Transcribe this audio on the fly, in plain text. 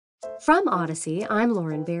From Odyssey, I'm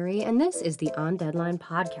Lauren Berry, and this is the On Deadline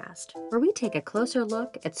podcast, where we take a closer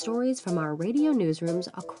look at stories from our radio newsrooms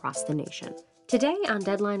across the nation. Today, On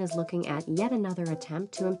Deadline is looking at yet another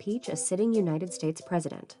attempt to impeach a sitting United States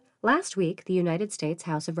president. Last week, the United States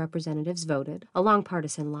House of Representatives voted, along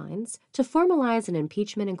partisan lines, to formalize an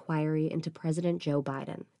impeachment inquiry into President Joe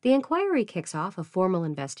Biden. The inquiry kicks off a formal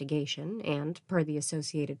investigation and, per the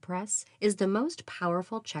Associated Press, is the most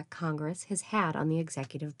powerful check Congress has had on the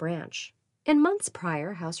executive branch. In months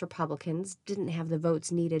prior, House Republicans didn't have the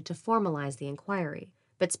votes needed to formalize the inquiry,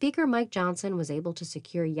 but Speaker Mike Johnson was able to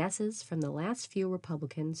secure yeses from the last few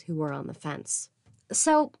Republicans who were on the fence.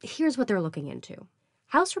 So here's what they're looking into.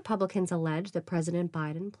 House Republicans allege that President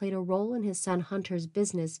Biden played a role in his son Hunter's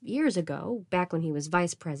business years ago, back when he was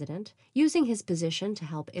vice president, using his position to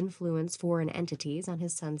help influence foreign entities on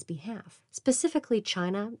his son's behalf, specifically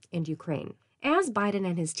China and Ukraine. As Biden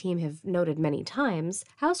and his team have noted many times,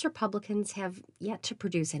 House Republicans have yet to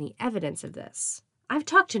produce any evidence of this. I've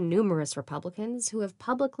talked to numerous Republicans who have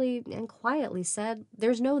publicly and quietly said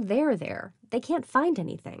there's no there. They can't find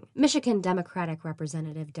anything. Michigan Democratic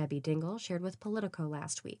Representative Debbie Dingell shared with Politico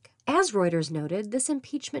last week. As Reuters noted, this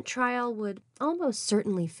impeachment trial would almost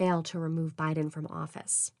certainly fail to remove Biden from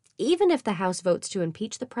office. Even if the House votes to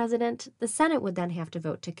impeach the president, the Senate would then have to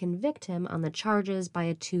vote to convict him on the charges by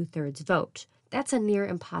a 2/3 vote. That's a near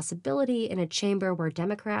impossibility in a chamber where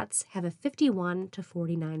Democrats have a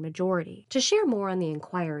 51-49 majority. To share more on the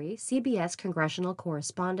inquiry, CBS congressional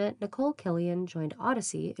correspondent Nicole Killian joined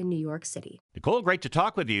Odyssey in New York City. Nicole, great to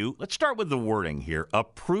talk with you. Let's start with the wording here.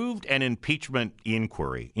 Approved an impeachment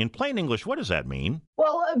inquiry. In plain English, what does that mean?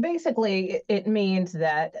 Well, basically, it means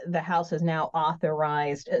that the House has now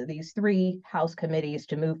authorized these three House committees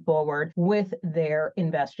to move forward with their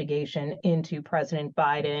investigation into President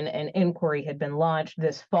Biden. An inquiry had been launched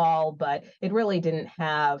this fall, but it really didn't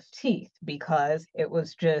have teeth because it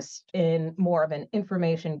was just in more of an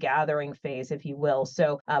information gathering phase, if you will.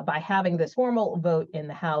 So by having this formal vote in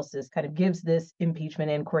the House, this kind of gives this impeachment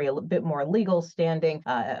inquiry a bit more legal standing,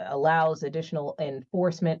 allows additional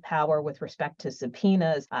enforcement power with respect to subpoenas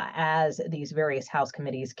as these various House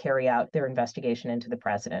committees carry out their investigation into the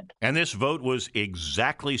president. And this vote was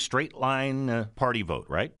exactly straight line party vote,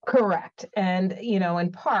 right? Correct. And,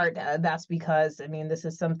 in part, that's because, this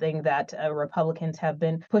is something that Republicans have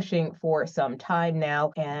been pushing for some time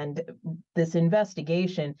now. And this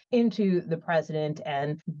investigation into the president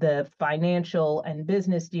and the financial and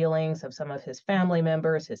business dealings of some of his family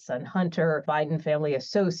members, his son Hunter, Biden family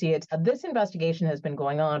associates, this investigation has been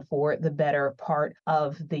going on for the better part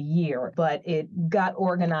of the year. But it got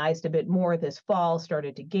organized a bit more this fall,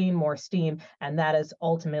 started to gain more steam, and that is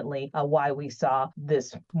ultimately why we saw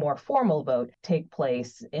this more formal vote take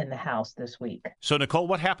place in the House this week. So, Nicole,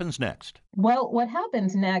 what happens next? Well, what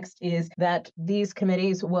happens next is that these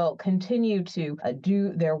committees will continue to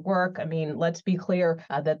do their work. Let's be clear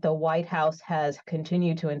that the White House has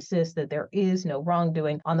continued to insist that there is no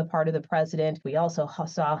wrongdoing on the part of the president. We also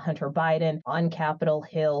saw Hunter Biden on Capitol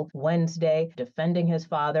Hill Wednesday defending his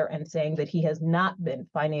father and saying that he has not been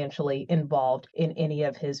financially involved in any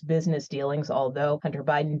of his business dealings, although Hunter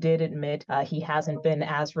Biden did admit he hasn't been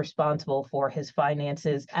as responsible for his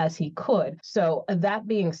finances as he could. So that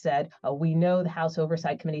being said, we know the House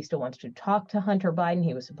Oversight Committee still wants to talk to Hunter Biden.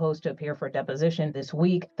 He was supposed to appear for a deposition this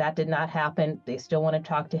week. That did not happen. They still want to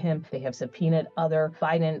talk to him. They have subpoenaed other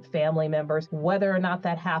Biden family members. Whether or not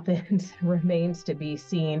that happens remains to be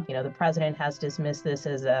seen. The president has dismissed this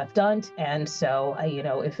as a stunt. And so,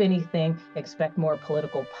 if anything, expect more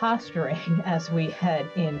political posturing as we head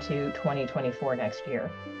into 2024 next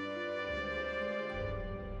year.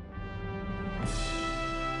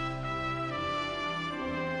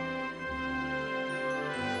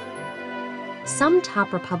 Some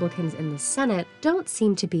top Republicans in the Senate don't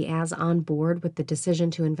seem to be as on board with the decision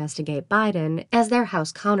to investigate Biden as their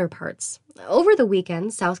House counterparts. Over the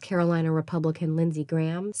weekend, South Carolina Republican Lindsey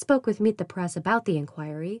Graham spoke with Meet the Press about the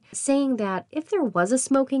inquiry, saying that if there was a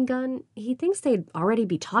smoking gun, he thinks they'd already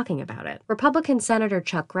be talking about it. Republican Senator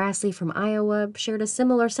Chuck Grassley from Iowa shared a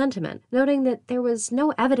similar sentiment, noting that there was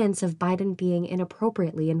no evidence of Biden being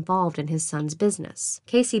inappropriately involved in his son's business.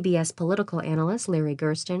 KCBS political analyst Larry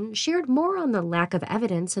Gersten shared more on the lack of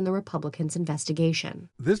evidence in the Republicans' investigation.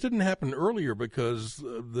 This didn't happen earlier because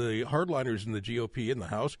the hardliners in the GOP in the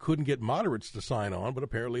House couldn't get moderates to sign on, but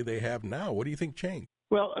apparently they have now. What do you think changed?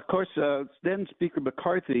 Well, of course, then Speaker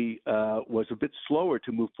McCarthy was a bit slower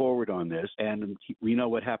to move forward on this, and we know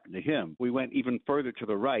what happened to him. We went even further to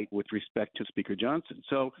the right with respect to Speaker Johnson.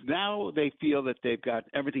 So now they feel that they've got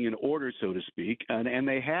everything in order, so to speak, and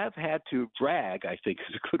they have had to drag, I think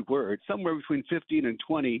is a good word, somewhere between 15 and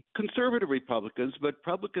 20 conservative Republicans, but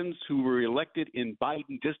Republicans who were elected in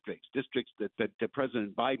Biden districts that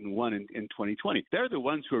President Biden won in 2020. They're the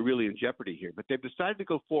ones who are really in jeopardy here, but they've decided to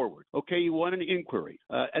go forward. Okay, you want an inquiry.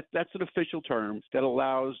 That's an official term that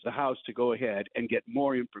allows the House to go ahead and get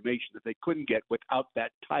more information that they couldn't get without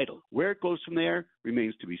that title. Where it goes from there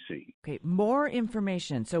remains to be seen. Okay, more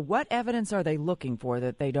information. So what evidence are they looking for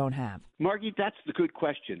that they don't have? Margie, that's the good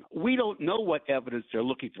question. We don't know what evidence they're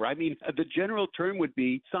looking for. I mean, the general term would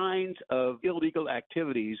be signs of illegal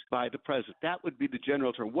activities by the president. That would be the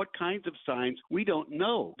general term. What kinds of signs? We don't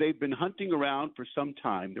know. They've been hunting around for some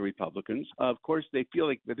time, the Republicans. Of course, they feel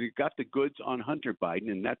like they've got the goods on Hunter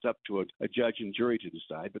Biden, and that's up to a judge and jury to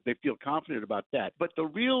decide, but they feel confident about that. But the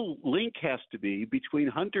real link has to be between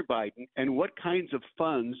Hunter Biden and what kinds of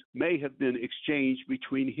funds may have been exchanged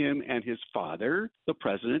between him and his father, the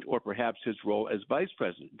president, or perhaps his role as vice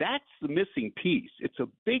president. That's the missing piece. It's a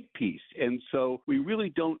big piece. And so we really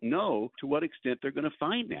don't know to what extent they're going to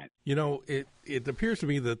find that. You know, it appears to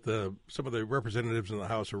me that some of the representatives in the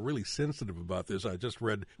House are really sensitive about this. I just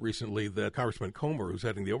read recently that Congressman Comer, who's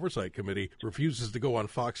heading the Oversight Committee, refuses to go on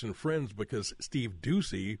Fox and Friends because Steve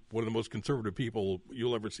Doocy, one of the most conservative people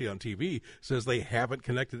you'll ever see on TV, says they haven't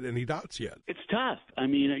connected any dots yet. It's tough. I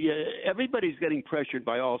mean, everybody's getting pressured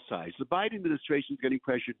by all sides. The Biden administration is getting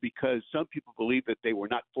pressured because some people believe that they were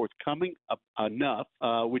not forthcoming enough,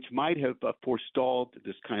 which might have forestalled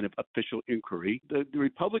this kind of official inquiry. The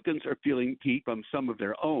Republicans are feeling heat from some of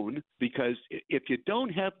their own because if you don't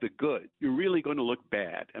have the goods, you're really going to look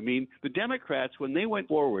bad. I mean, the Democrats, when they went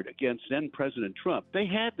forward against then President Trump, they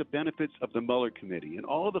had the benefits of the Mueller committee and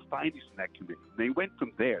all the findings in that committee. They went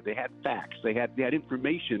from there. They had facts. They had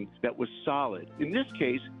information that was solid. In this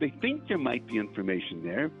case, they think there might be information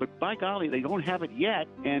there, but by golly, they don't have it yet.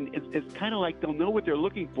 And it's kind of like they'll know what they're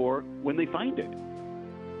looking for when they find it.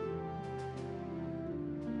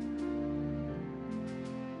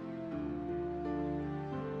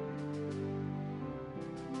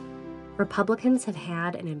 Republicans have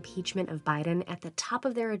had an impeachment of Biden at the top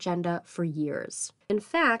of their agenda for years. In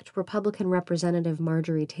fact, Republican Representative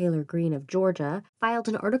Marjorie Taylor Greene of Georgia filed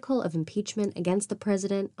an article of impeachment against the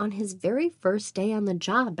president on his very first day on the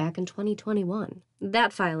job back in 2021.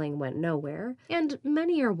 That filing went nowhere, and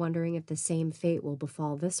many are wondering if the same fate will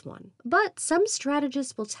befall this one. But some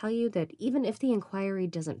strategists will tell you that even if the inquiry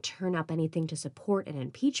doesn't turn up anything to support an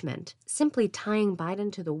impeachment, simply tying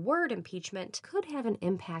Biden to the word impeachment could have an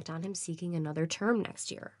impact on him seeking another term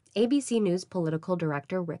next year. ABC News political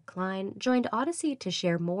director Rick Klein joined Odyssey to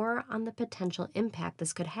share more on the potential impact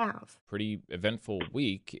this could have. Pretty eventful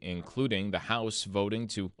week, including the House voting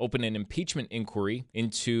to open an impeachment inquiry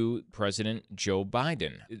into President Joe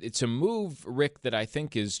Biden. It's a move, Rick, that I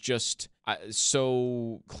think is just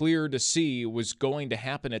so clear to see was going to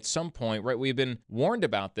happen at some point, right? We've been warned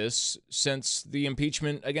about this since the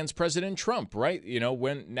impeachment against President Trump, right? You know,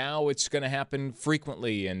 when now it's going to happen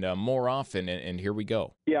frequently and more often, and here we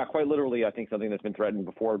go. Yeah, quite literally, I think something that's been threatened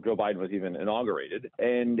before Joe Biden was even inaugurated.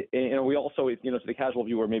 And we also, to the casual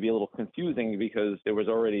viewer, maybe a little confusing because there was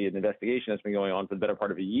already an investigation that's been going on for the better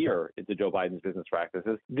part of a year into Joe Biden's business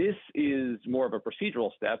practices. This is more of a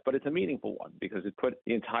procedural step, but it's a meaningful one because it put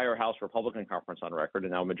the entire House Republican conference on record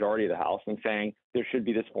and now a majority of the House and saying there should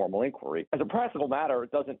be this formal inquiry. As a practical matter,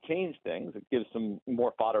 it doesn't change things. It gives some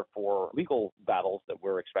more fodder for legal battles that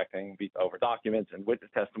we're expecting over documents and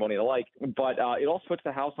witness testimony and the like. But it also puts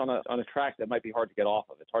the House on a track that might be hard to get off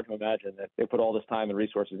of. It's hard to imagine that they put all this time and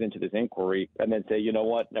resources into this inquiry and then say, you know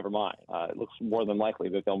what, never mind. It looks more than likely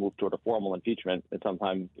that they'll move toward a formal impeachment at some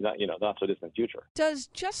time, not so distant future. Does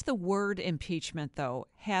just the word impeachment, though,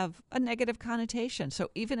 have a negative connotation?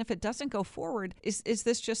 So even if it doesn't go forward, is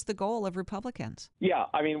this just the goal of Republicans? Yeah,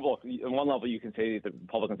 I mean, look, on one level you can say that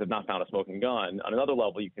Republicans have not found a smoking gun. On another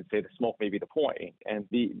level, you can say the smoke may be the point. And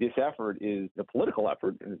this effort is a political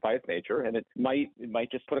effort by its nature, and it might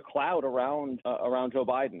just put a cloud around Joe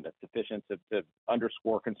Biden that's sufficient to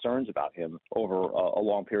underscore concerns about him over a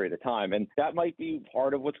long period of time. And that might be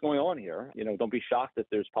part of what's going on here. Don't be shocked that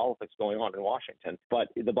there's politics going on in Washington. But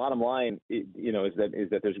the bottom line, is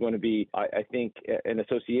that there's going to be, I think, an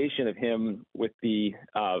association of him with the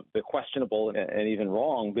questionable and even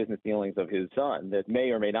wrong business dealings of his son that may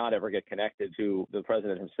or may not ever get connected to the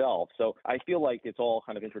president himself. So I feel like it's all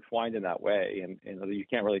kind of intertwined in that way, and you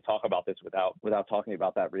can't really talk about this without talking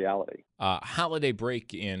about that reality. Holiday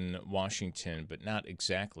break in Washington, but not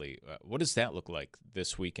exactly. What does that look like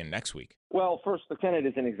this week and next week? Well, first, the Senate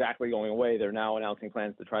isn't exactly going away. They're now announcing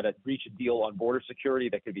plans to try to reach a deal on border security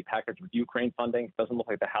that could be packaged with Ukraine funding. It doesn't look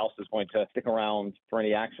like the House is going to stick around for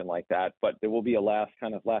any action like that, but there will be a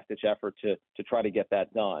last-ditch effort to try to get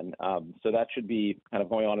that done. So that should be kind of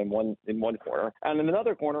going on in one corner. And in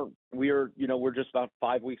another corner, we're just about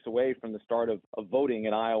 5 weeks away from the start of voting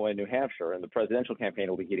in Iowa and New Hampshire, and the presidential campaign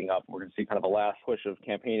will be heating up. We're going to see kind of a last push of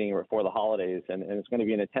campaigning before the holidays, and it's going to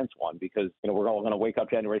be an intense one because we're all going to wake up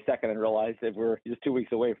January 2nd and realize that we're just 2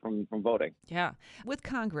 weeks away from voting. Yeah. With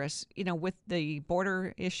Congress, with the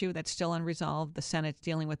border issue that's still unresolved, the Senate's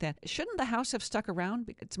dealing with that. Shouldn't the House have stuck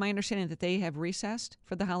around? It's my understanding that they have recessed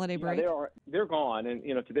for the holiday break. Yeah, they're gone, and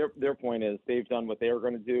to their point is they've done what they were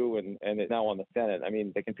going to do, and it's now on the Senate. I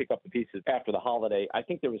mean, they can pick up the pieces after the holiday. I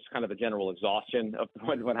think there was kind of a general exhaustion of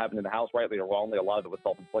what happened in the House, rightly or wrongly. A lot of it was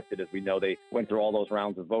self-inflicted, as we know. They went through all those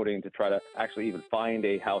rounds of voting to try to actually even find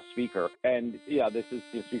a House Speaker. And this is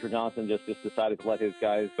Speaker Johnson just decided to let his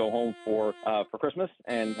guys go home for Christmas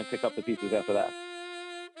and pick up the pieces after that.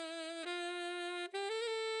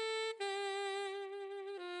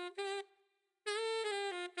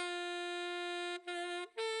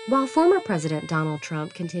 While former President Donald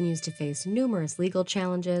Trump continues to face numerous legal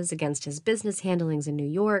challenges against his business handlings in New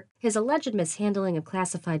York, his alleged mishandling of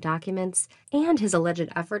classified documents, and his alleged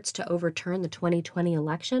efforts to overturn the 2020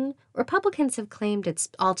 election, Republicans have claimed it's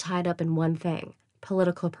all tied up in one thing: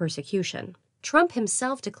 political persecution. Trump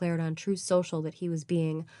himself declared on Truth Social that he was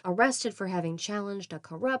being arrested for having challenged a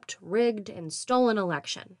corrupt, rigged, and stolen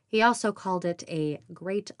election. He also called it a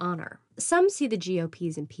great honor. Some see the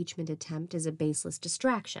GOP's impeachment attempt as a baseless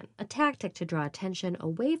distraction, a tactic to draw attention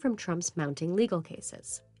away from Trump's mounting legal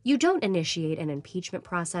cases. You don't initiate an impeachment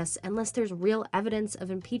process unless there's real evidence of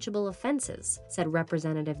impeachable offenses, said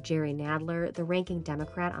Representative Jerry Nadler, the ranking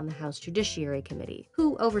Democrat on the House Judiciary Committee,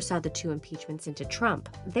 who oversaw the 2 impeachments into Trump.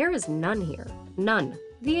 There is none here. None.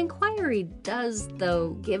 The inquiry does,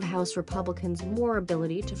 though, give House Republicans more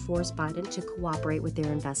ability to force Biden to cooperate with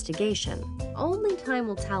their investigation. Only time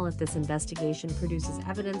will tell if this investigation produces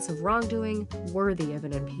evidence of wrongdoing worthy of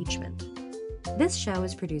an impeachment. This show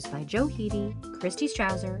is produced by Joe Hiti, Christy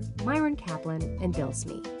Strawser, Myron Kaplan, and Bill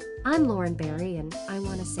Smee. I'm Lauren Barry, and I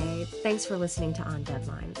want to say thanks for listening to On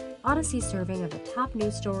Deadline, Odyssey serving of a top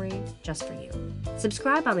news story just for you.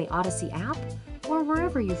 Subscribe on the Odyssey app or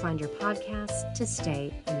wherever you find your podcasts to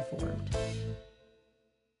stay informed.